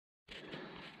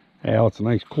Well, it's a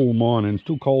nice cool morning. It's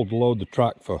too cold to load the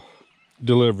truck for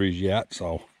deliveries yet,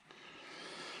 so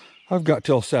I've got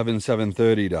till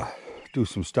 7:30 to do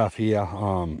some stuff here.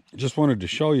 Just wanted to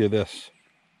show you this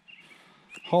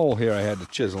hole here I had to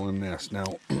chisel in this. Now,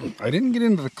 I didn't get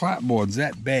into the clapboards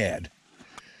that bad.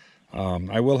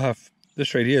 I will have,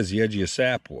 this right here is the edge of your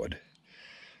sapwood.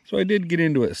 So I did get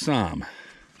into it some.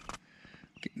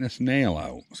 Getting this nail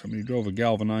out. Somebody drove a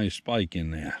galvanized spike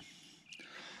in there.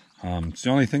 It's the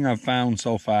only thing I've found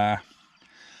so far.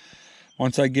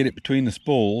 Once I get it between the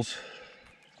spools,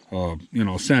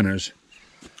 centers,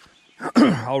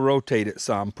 I'll rotate it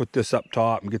some, put this up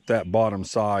top and get that bottom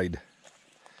side.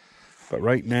 But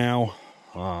right now,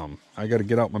 I got to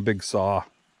get out my big saw.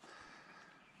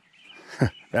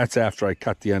 That's after I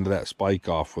cut the end of that spike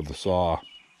off with the saw.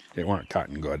 It weren't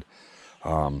cutting good.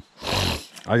 I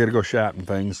got to go sharpen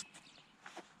things.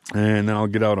 And then I'll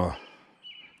get out a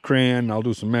crayon, I'll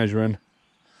do some measuring.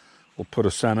 We'll put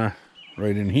a center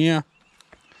right in here.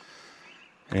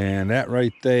 And that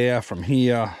right there from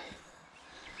here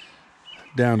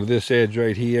down to this edge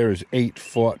right here is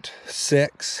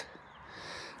 8'6".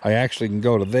 I actually can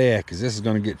go to there because this is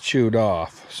going to get chewed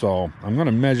off. So I'm going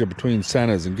to measure between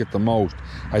centers and get the most.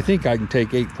 I think I can take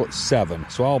 8'7".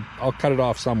 So I'll cut it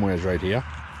off somewheres right here.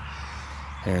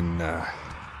 And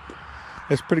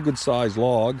it's a pretty good sized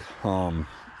log.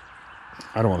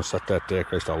 I don't want to set that there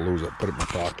because I'll lose it. Put it in my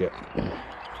pocket.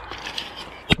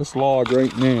 This log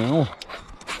right now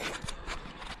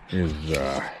is,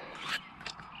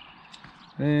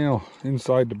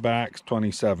 inside the back's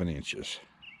 27 inches.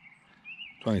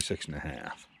 26 and a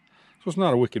half. So it's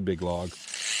not a wicked big log.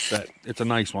 It's a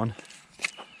nice one.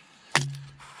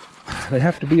 They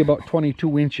have to be about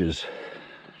 22 inches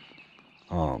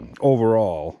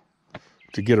overall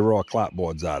to get a row of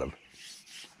clapboards out of.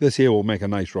 This here will make a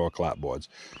nice row of clapboards.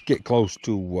 Get close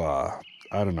to,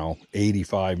 I don't know,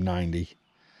 85, 90.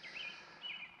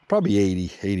 Probably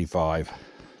 80, 85.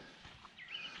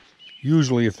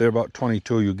 Usually if they're about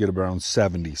 22, you'll get around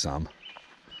 70 some.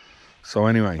 So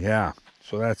anyway, yeah.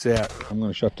 So that's it. I'm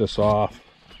going to shut this off.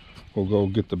 We'll go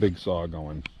get the big saw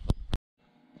going.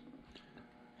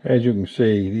 As you can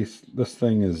see, this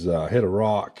thing has hit a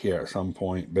rock here at some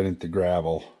point, been into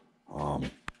gravel. And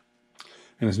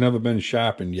it's never been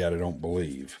sharpened yet, I don't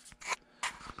believe.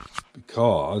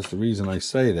 Because the reason I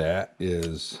say that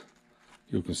is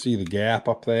you can see the gap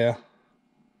up there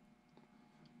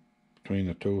between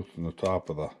the tooth and the top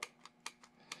of the...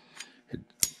 It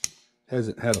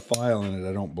hasn't had a file in it,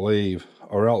 I don't believe.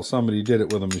 Or else somebody did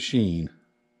it with a machine,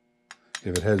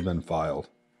 if it has been filed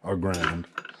or ground.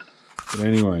 But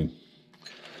anyway,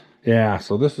 yeah,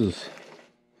 so this is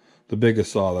the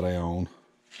biggest saw that I own.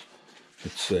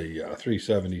 It's a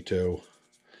 372.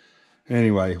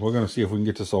 Anyway, we're going to see if we can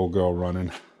get this old girl running.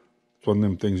 It's one of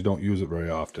them things, don't use it very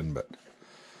often, but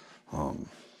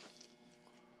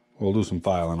we'll do some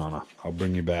filing on her. I'll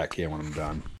bring you back here when I'm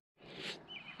done.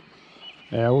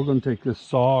 Yeah, we're going to take this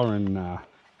saw and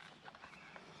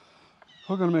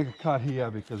we're going to make a cut here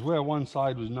because where one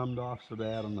side was numbed off so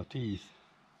bad on the teeth,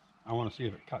 I want to see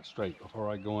if it cuts straight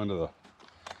before I go into the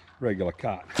regular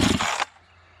cut.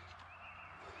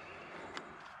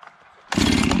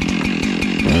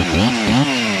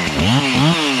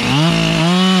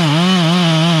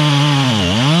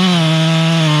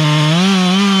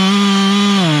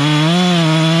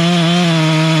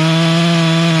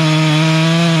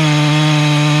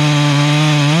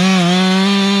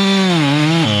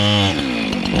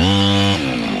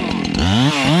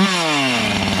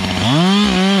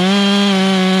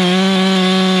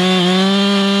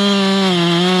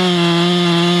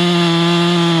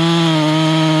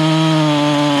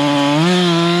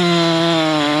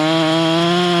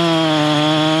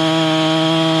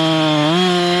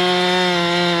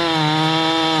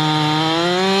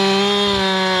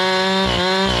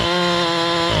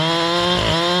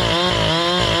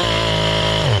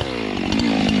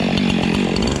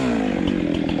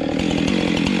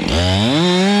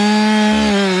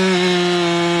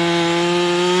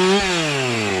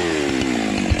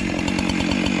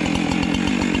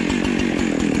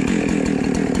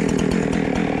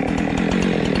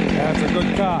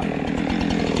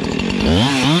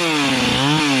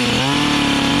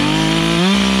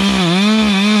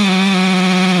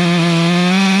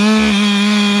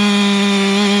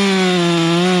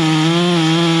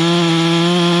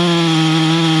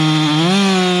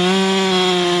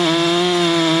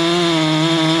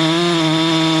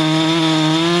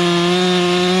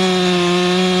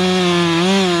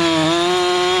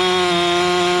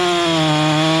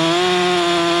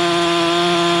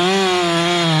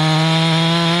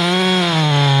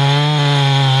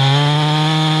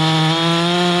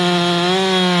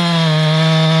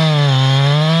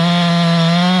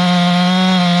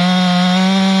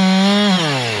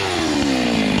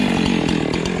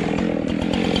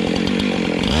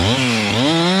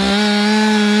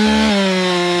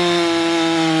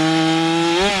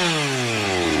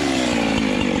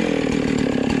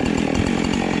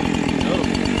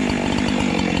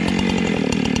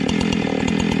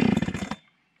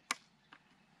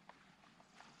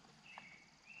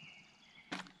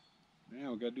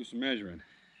 Now we gotta do some measuring.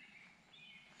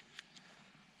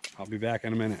 I'll be back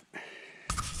in a minute.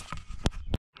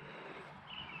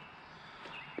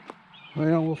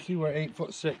 Well, we'll see where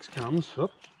 8'6" comes.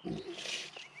 Oop. Come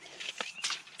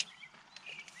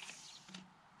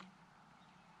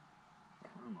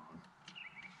on.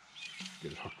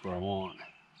 Get it hooked where I want.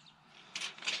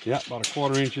 Yeah, about a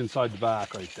 1/4 inch inside the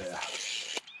back right there.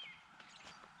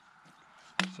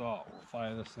 So we'll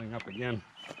fire this thing up again.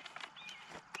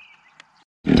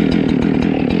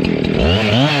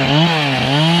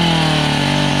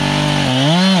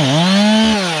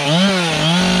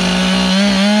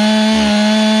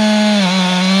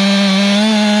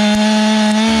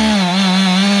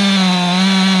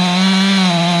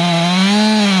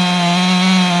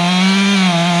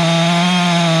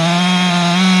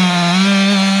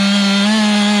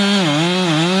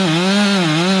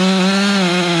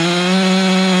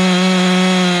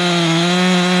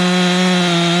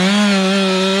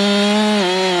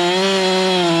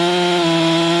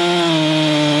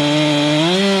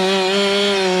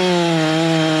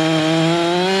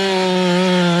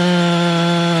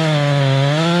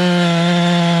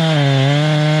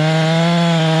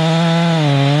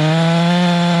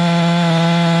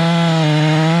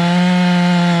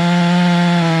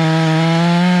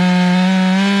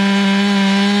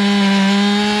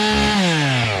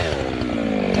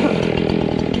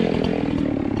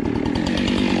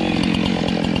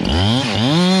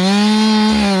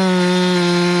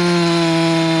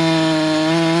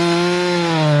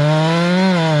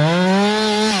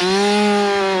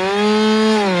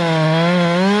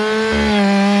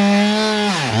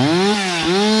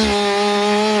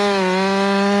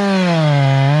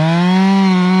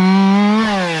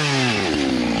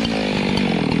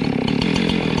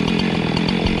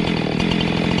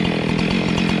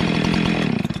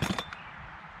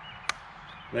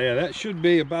 There, that should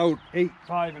be about 8,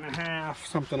 5.5,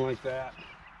 something like that.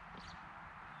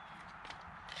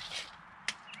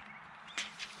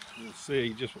 We'll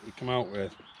see just what we come out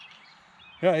with.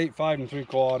 Yeah, 8, 5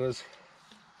 3/4.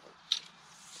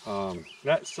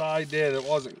 That side there that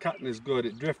wasn't cutting as good,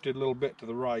 it drifted a little bit to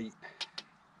the right,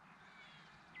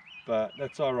 but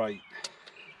that's all right.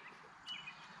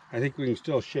 I think we can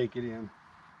still shake it in.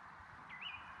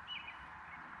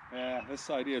 Yeah, this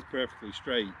side here is perfectly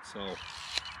straight, so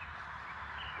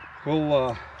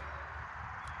we'll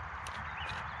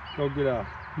go get our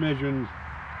measuring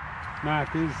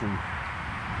markers and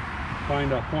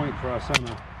find our point for our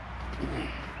center.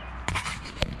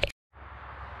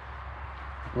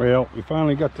 Well, we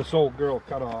finally got this old girl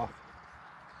cut off.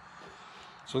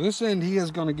 So this end here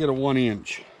is going to get a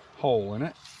 1-inch hole in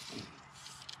it.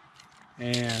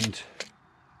 And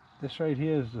this right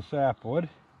here is the sapwood.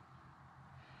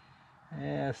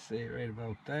 Yeah, see right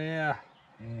about there.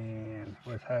 And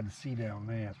well, it's hard to see down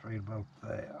there, it's right about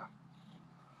there.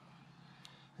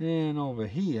 And over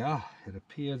here, it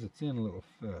appears it's in a little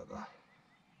further.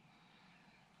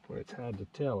 Boy, it's hard to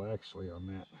tell actually on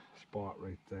that spot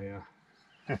right there.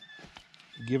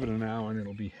 Give it an hour and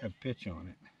it'll have pitch on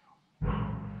it.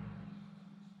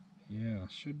 Yeah,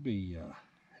 should be, it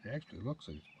actually looks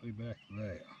like it's way back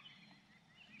there.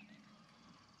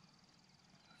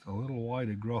 It's a little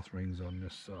wider growth rings on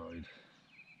this side.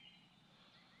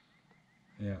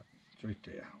 Yeah, it's right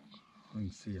there. I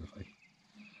can see it if I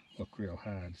look real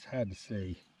hard. It's hard to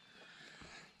see.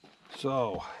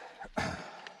 So, we'll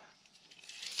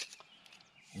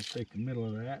take the middle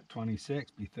of that,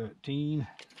 26, be 13.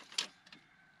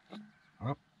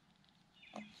 Up,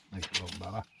 make it a little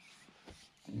better.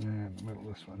 And the middle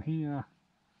of this one here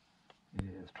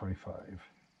is 25.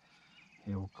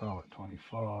 Here we'll call it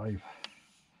 25.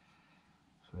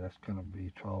 So that's going to be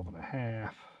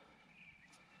 12.5.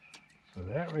 So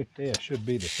that right there should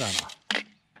be the center.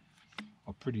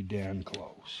 Or pretty damn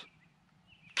close.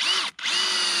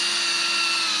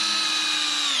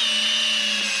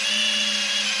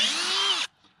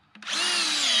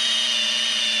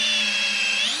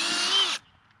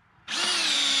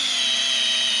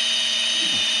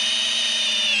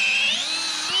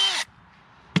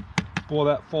 For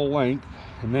that full length,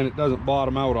 and then it doesn't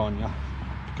bottom out on you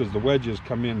because the wedges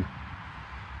come in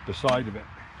the side of it,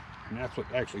 and that's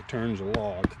what actually turns the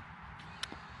log.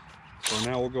 So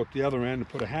now we'll go to the other end and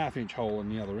put a 1/2 inch hole in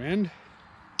the other end.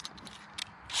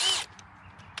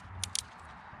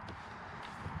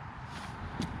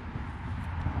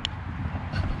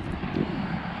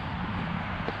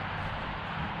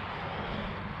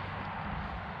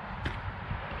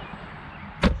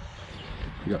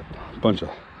 We got a bunch of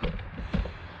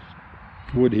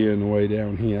wood here in the way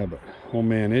down here, but we'll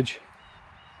manage.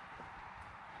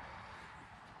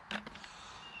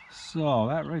 So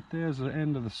that right there is the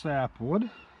end of the sapwood.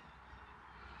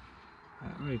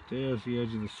 That right there is the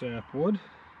edge of the sapwood.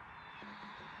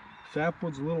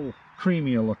 Sapwood's a little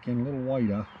creamier looking, a little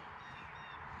whiter.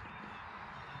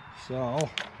 So,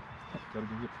 gotta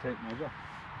go get the tape measure.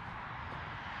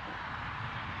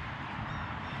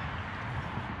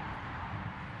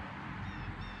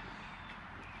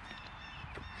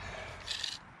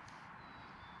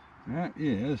 That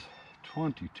is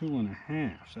 22.5,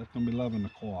 so that's going to be 11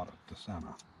 1/4 at the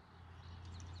center.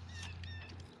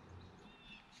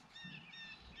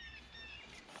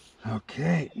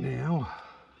 Okay, now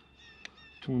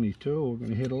 22, we're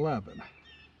going to hit 11.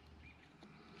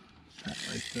 That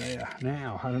right there.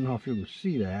 Now, I don't know if you can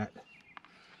see that.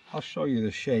 I'll show you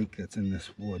the shake that's in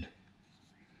this wood.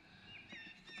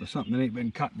 For something that ain't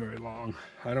been cut very long.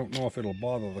 I don't know if it'll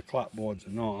bother the clapboards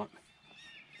or not.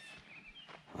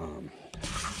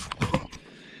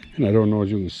 And I don't know if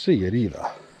you can see it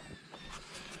either.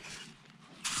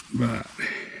 But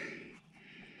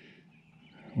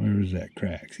where is that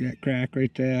crack? See that crack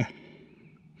right there?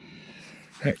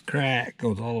 That crack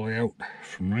goes all the way out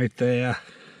from right there,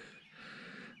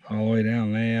 all the way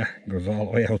down there, goes all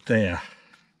the way out there.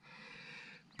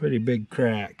 Pretty big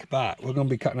crack. But we're going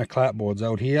to be cutting our clapboards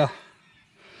out here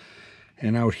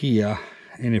and out here.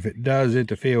 And if it does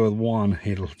interfere with one,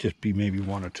 it'll just be maybe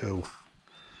 1 or 2.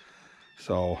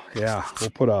 So yeah,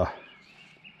 we'll put a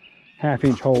 1/2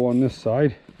 inch hole on this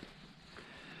side.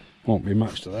 Won't be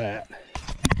much to that.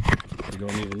 You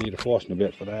don't even need a forcing a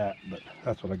bit for that, but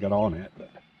that's what I got on it.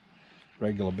 But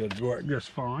regular bits work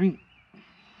just fine.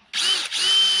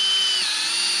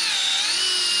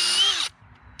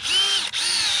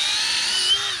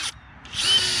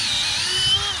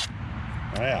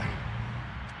 Yeah.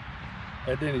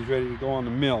 That then he's ready to go on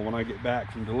the mill when I get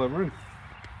back from delivering.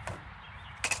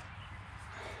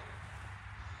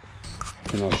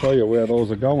 And I'll show you where those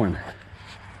are going.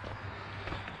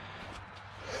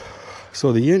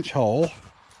 So the inch hole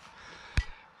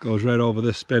goes right over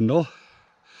this spindle.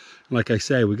 Like I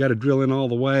say, we got to drill in all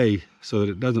the way so that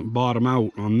it doesn't bottom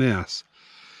out on this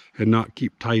and not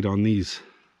keep tight on these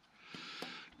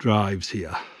drives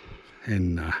here.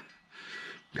 And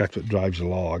that's what drives the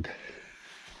log.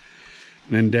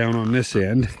 And then down on this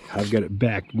end, I've got it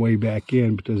backed way back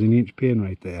in, but there's an inch pin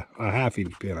right there. A 1/2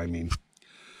 inch pin, I mean.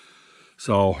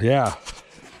 So, yeah.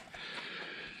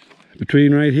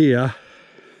 Between right here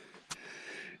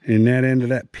and that end of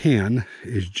that pin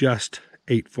is just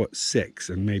 8'6"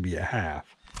 and maybe a 1/2.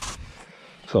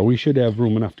 So we should have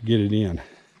room enough to get it in.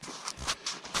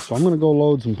 So I'm going to go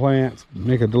load some plants,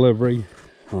 make a delivery.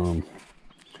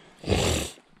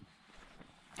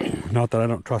 Not that I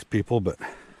don't trust people, but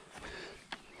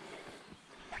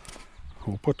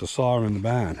we'll put the saw in the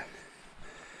barn.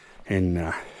 And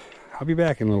I'll be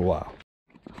back in a little while.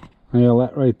 Well,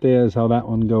 that right there is how that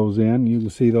one goes in. You can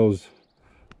see those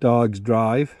dogs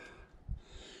drive.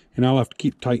 And I'll have to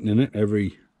keep tightening it.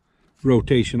 Every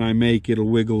rotation I make, it'll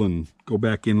wiggle and go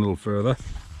back in a little further.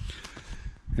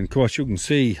 And of course you can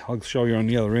see, I'll show you on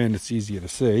the other end, it's easier to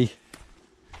see.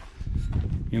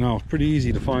 You know, it's pretty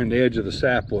easy to find the edge of the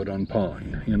sapwood on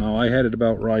pine. You know, I had it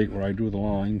about right where I drew the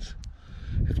lines.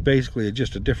 It's basically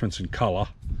just a difference in color.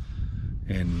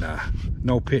 And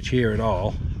no pitch here at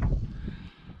all.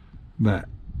 But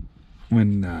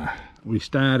when we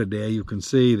started there, you can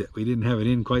see that we didn't have it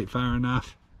in quite far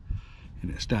enough.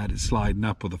 And it started sliding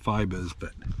up with the fibers.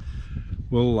 But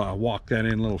we'll walk that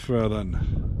in a little further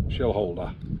and she'll hold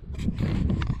her.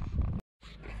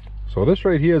 So this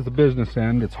right here is the business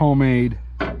end. It's homemade.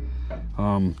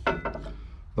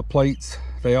 The plates,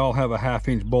 they all have a 1/2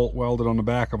 inch bolt welded on the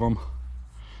back of them.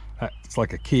 It's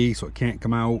like a key, so it can't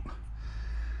come out.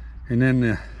 And then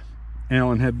the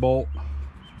Allen head bolt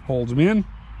holds them in.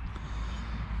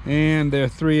 And they're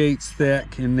 3/8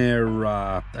 thick, and they're,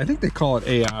 I think they call it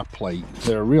AR plate.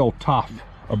 They're real tough,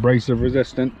 abrasive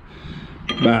resistant.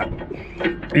 But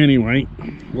anyway,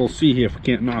 we'll see here if we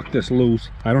can't knock this loose.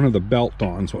 I don't have the belt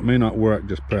on, so it may not work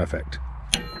just perfect.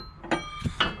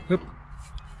 Oop.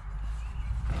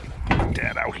 Get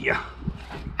that out here.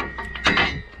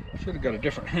 Should have got a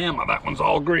different hammer. That one's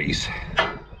all grease.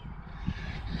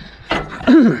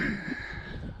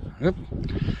 Yep.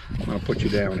 I'll put you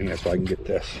down here so I can get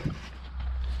this.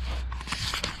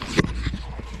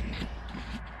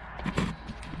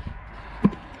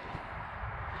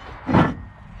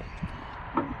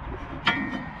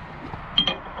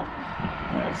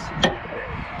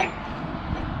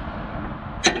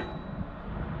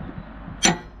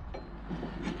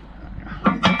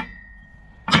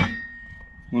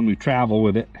 When we travel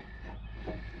with it,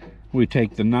 we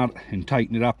take the nut and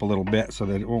tighten it up a little bit so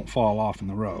that it won't fall off in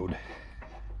the road.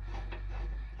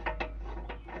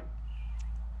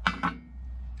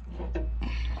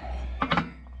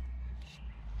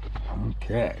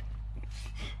 Okay.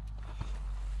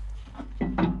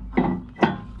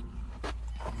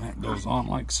 That goes on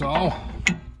like so.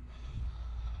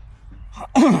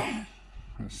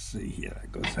 Let's see here,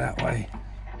 that goes that way.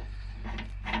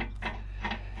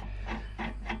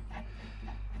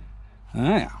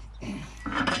 Yeah.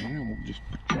 And we'll just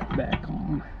put that back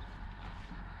on.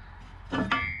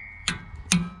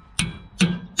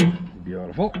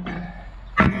 Beautiful.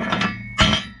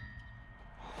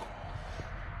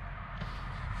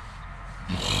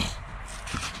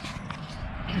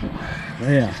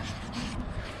 There.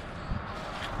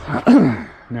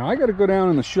 Now I got to go down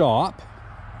in the shop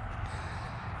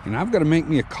and I've got to make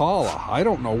me a collar. I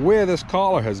don't know where this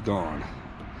collar has gone,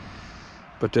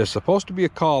 but there's supposed to be a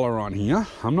collar on here.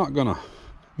 I'm not gonna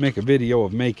make a video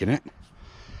of making it,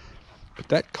 but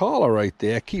that collar right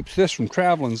there keeps this from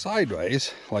traveling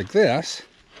sideways like this,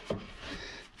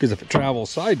 because if it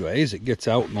travels sideways it gets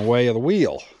out in the way of the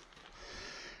wheel,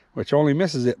 which only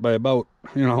misses it by about,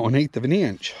 you know, 1/8 of an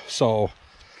inch. So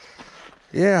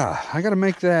yeah, I gotta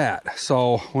make that.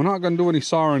 So we're not gonna do any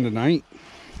sawing tonight,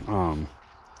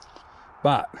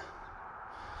 but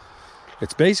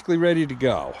it's basically ready to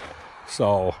go.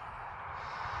 So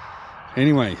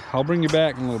anyway, I'll bring you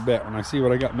back in a little bit when I see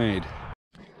what I got made.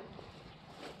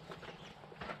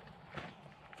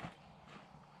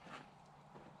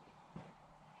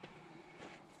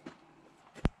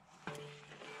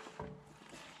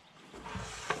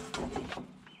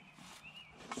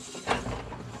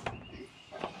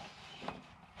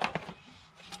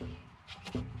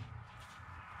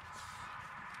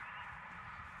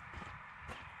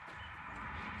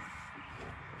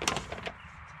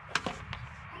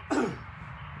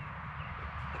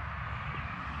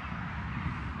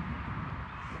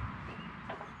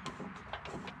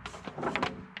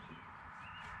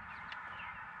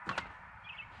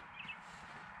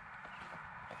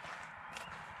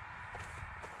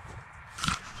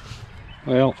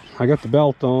 Well, I got the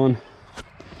belt on.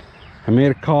 I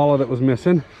made a collar that was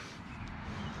missing.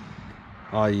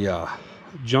 I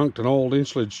junked an old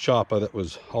insulage chopper that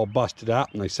was all busted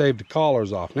up, and I saved the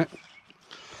collars off it.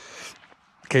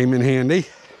 Came in handy.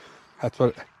 That's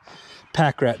what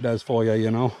pack rat does for you, you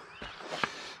know.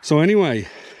 So anyway,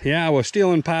 yeah, we're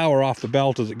stealing power off the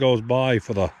belt as it goes by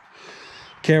for the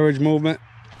carriage movement.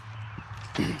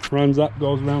 Runs up,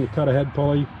 goes around the cut ahead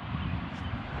pulley.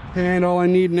 And all I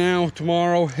need now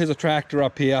tomorrow is a tractor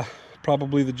up here,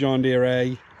 probably the John Deere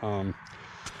A.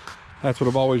 That's what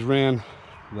I've always ran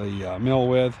the mill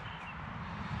with.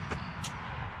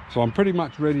 So I'm pretty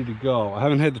much ready to go. I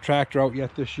haven't had the tractor out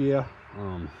yet this year.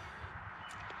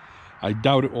 I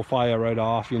doubt it will fire right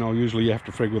off. You know, usually you have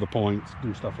to frig with the points,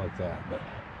 do stuff like that. But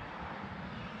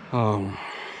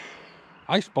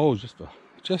I suppose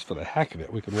just for the heck of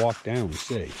it, we could walk down and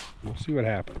see. We'll see what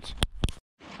happens.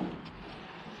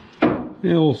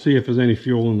 Yeah, we'll see if there's any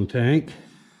fuel in the tank.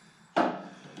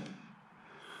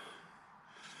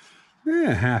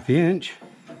 Yeah, 1/2 inch.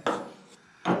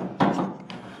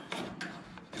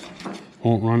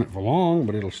 Won't run it for long,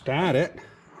 but it'll start it.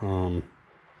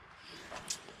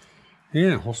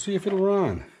 Yeah, we'll see if it'll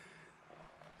run.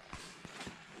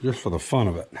 Just for the fun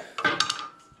of it.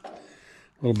 A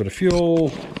little bit of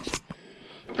fuel.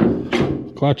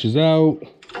 Clutch is out.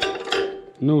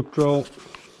 Neutral.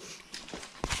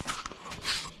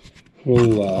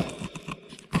 We'll, I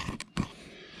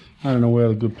don't know where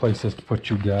the good place is to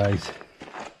put you guys.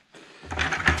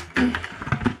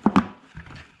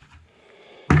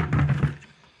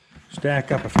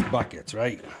 Stack up a few buckets,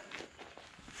 right?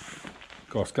 Of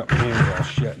course, got my hands all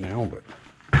shit now, but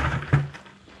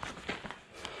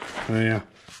yeah.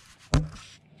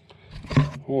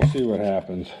 We'll see what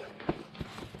happens.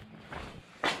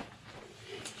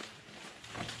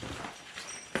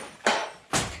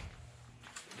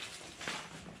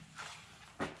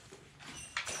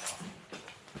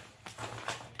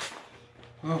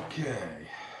 Okay,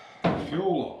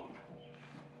 fuel on.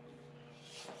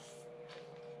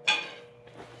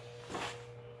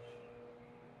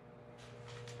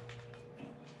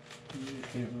 You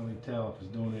can't really tell if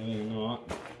it's doing anything or not.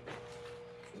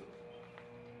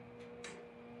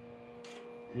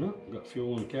 Yep, got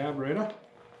fuel in the carburetor.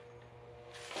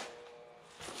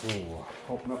 We'll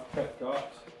open up the petcox.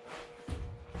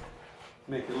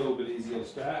 Make it a little bit easier to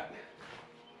start.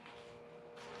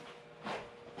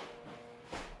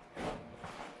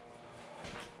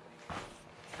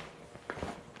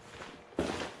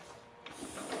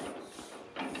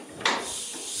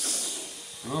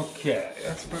 Okay,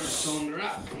 that's first cylinder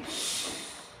up.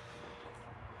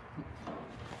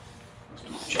 Let's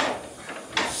do a check.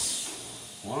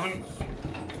 1.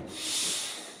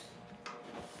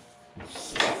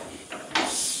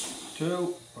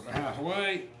 2, put the half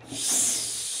away.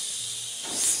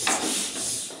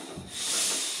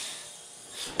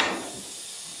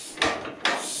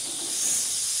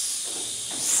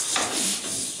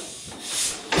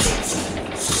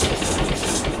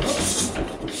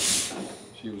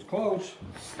 She was close.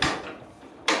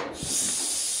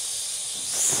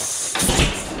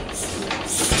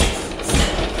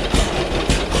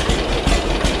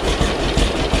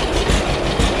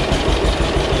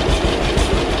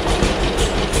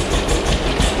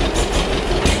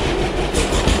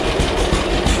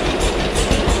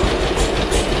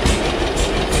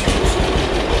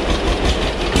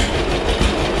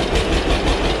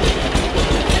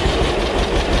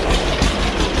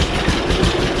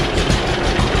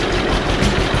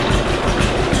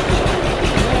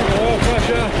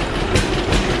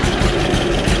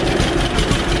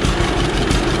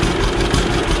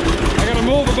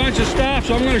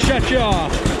 So I'm going to shut you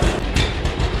off.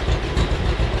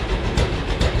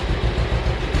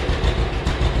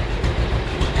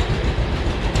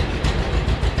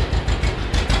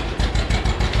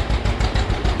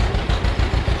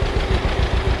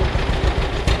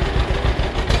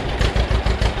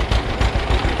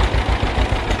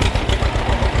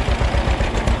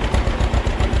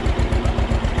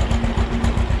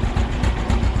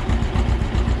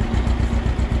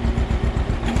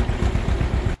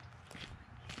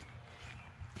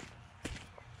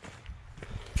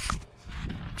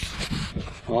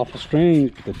 Awful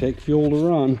strange, but they take fuel to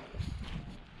run.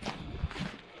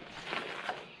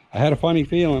 I had a funny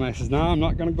feeling. I says, no, I'm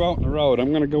not going to go out on the road. I'm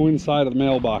going to go inside of the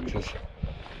mailboxes,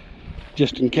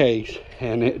 just in case.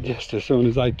 And it just, as soon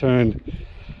as I turned,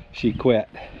 she quit.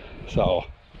 So,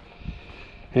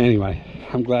 anyway,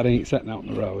 I'm glad I ain't sitting out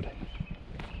on the road.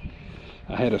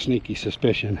 I had a sneaky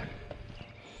suspicion.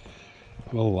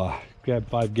 We'll grab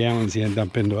 5 gallons here and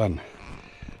dump into them.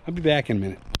 I'll be back in a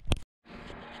minute.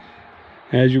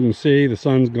 As you can see, the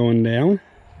sun's going down.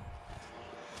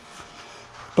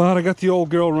 But I got the old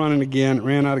girl running again. It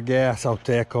ran out of gas out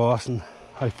there, of course, and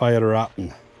I fired her up,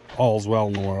 and all's well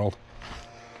in the world.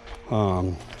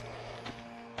 So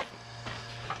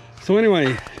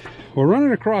anyway, we're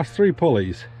running across 3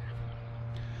 pulleys.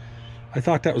 I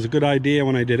thought that was a good idea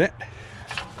when I did it.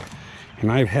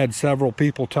 And I've had several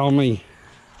people tell me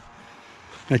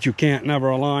that you can't never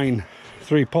align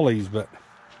 3 pulleys, but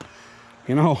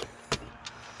you know,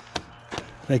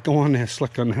 they go on there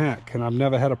slick on the heck, and I've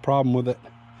never had a problem with it,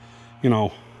 you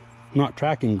know, not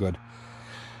tracking good.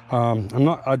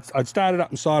 I'd start it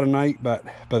up and saw tonight, but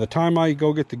by the time I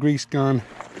go get the grease gun,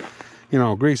 you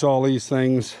know, grease all these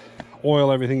things, oil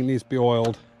everything that needs to be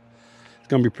oiled, it's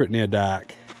gonna be pretty near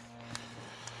dark.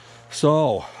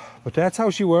 So, but that's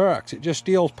how she works. It just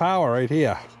steals power right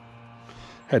here.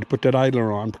 Had to put that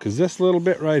idler on because this little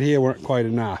bit right here weren't quite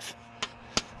enough.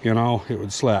 You know, it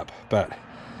would slip, but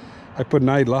I put an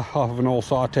idler off of an old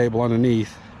saw table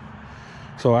underneath,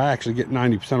 so I actually get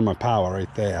 90% of my power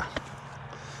right there.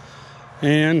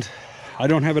 And I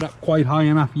don't have it up quite high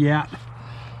enough yet,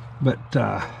 but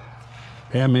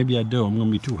yeah, maybe I do. I'm gonna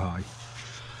be too high.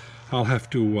 I'll have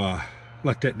to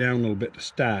let that down a little bit to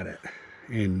start it.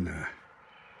 And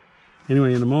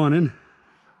anyway, in the morning,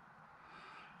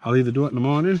 I'll either do it in the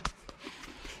morning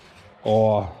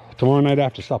or tomorrow night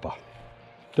after supper.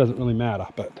 Doesn't really matter,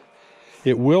 but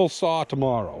it will saw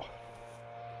tomorrow.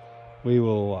 We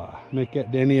will make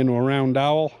that Denny into a round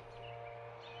dowel,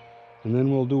 and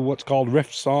then we'll do what's called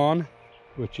rift sawing,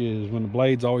 which is when the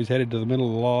blade's always headed to the middle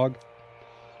of the log.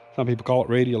 Some people call it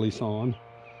radially sawing.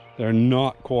 They're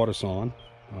not quarter sawing.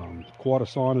 Quarter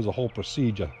sawing is a whole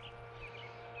procedure,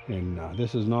 and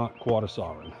this is not quarter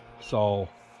sawing. So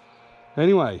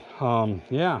anyway,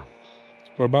 yeah,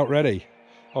 we're about ready.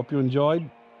 Hope you enjoyed.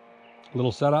 A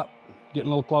little setup,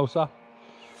 getting a little closer.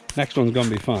 Next one's gonna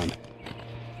be fun.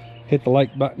 Hit the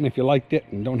like button if you liked it,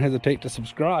 and don't hesitate to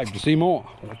subscribe to see more.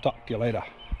 I'll talk to you later.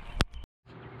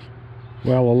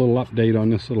 Well, a little update on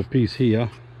this little piece here.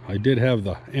 I did have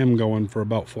the M going for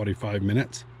about 45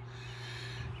 minutes.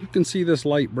 You can see this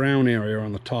light brown area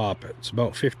on the top. It's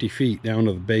about 50 feet down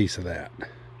to the base of that.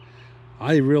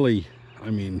 I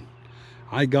mean,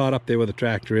 I got up there where the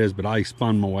tractor is, but I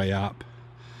spun my way up.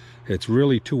 It's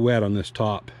really too wet on this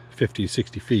top 50,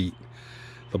 60 feet.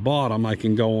 The bottom I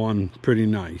can go on pretty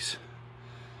nice.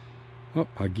 Oh,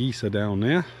 a geese are down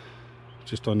there,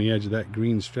 just on the edge of that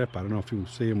green strip. I don't know if you can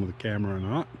see them with the camera or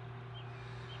not.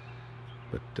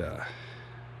 But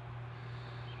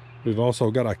we've also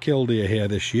got a killdeer here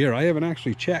this year. I haven't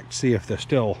actually checked to see if they're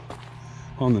still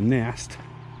on the nest.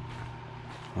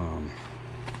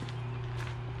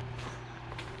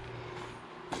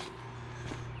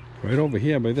 Right over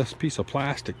here by this piece of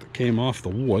plastic that came off the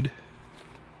wood.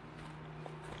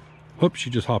 Whoops,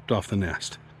 she just hopped off the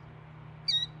nest.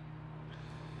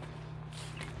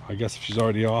 I guess if she's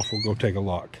already off, we'll go take a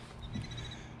look.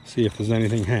 See if there's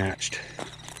anything hatched.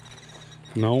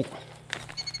 No.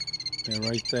 They're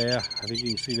right there. I think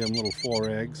you can see them little 4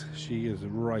 eggs. She is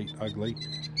right ugly.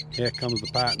 Here comes the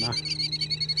partner.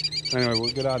 Anyway,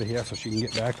 we'll get out of here so she can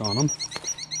get back on them.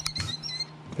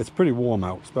 It's pretty warm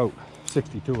out. It's about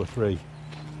 62 or 3.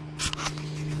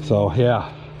 So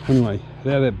yeah. Anyway,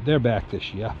 they're back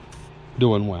this year,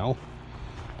 doing well.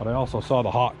 But I also saw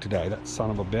the hawk today. That son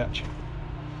of a bitch.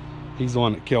 He's the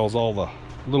one that kills all the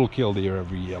little killdeer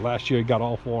every year. Last year he got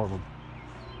all 4 of them,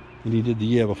 and he did the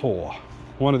year before.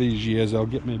 One of these years they'll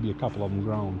get maybe a couple of them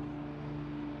grown.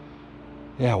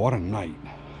 Yeah, what a night.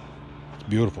 It's a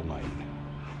beautiful night.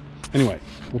 Anyway,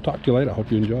 we'll talk to you later. Hope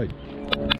you enjoyed.